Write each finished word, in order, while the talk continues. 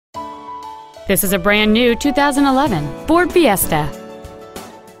This is a brand new 2011 Ford Fiesta.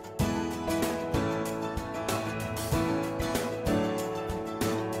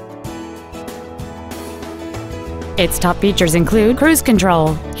 Its top features include cruise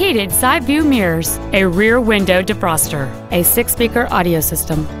control, heated side view mirrors, a rear window defroster, a 6-speaker audio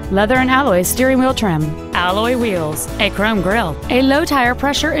system, leather and alloy steering wheel trim, alloy wheels, a chrome grille, a low tire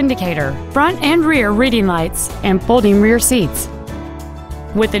pressure indicator, front and rear reading lights, and folding rear seats.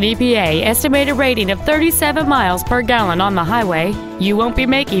 With an EPA estimated rating of 37 miles per gallon on the highway, you won't be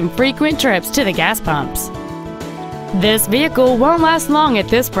making frequent trips to the gas pumps. This vehicle won't last long at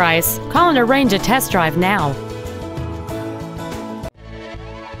this price. Call and arrange a test drive now.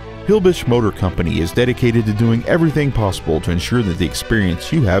 Hilbish Motor Company is dedicated to doing everything possible to ensure that the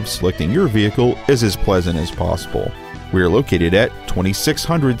experience you have selecting your vehicle is as pleasant as possible. We are located at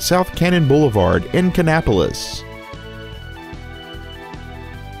 2600 S Cannon Blvd in Kannapolis.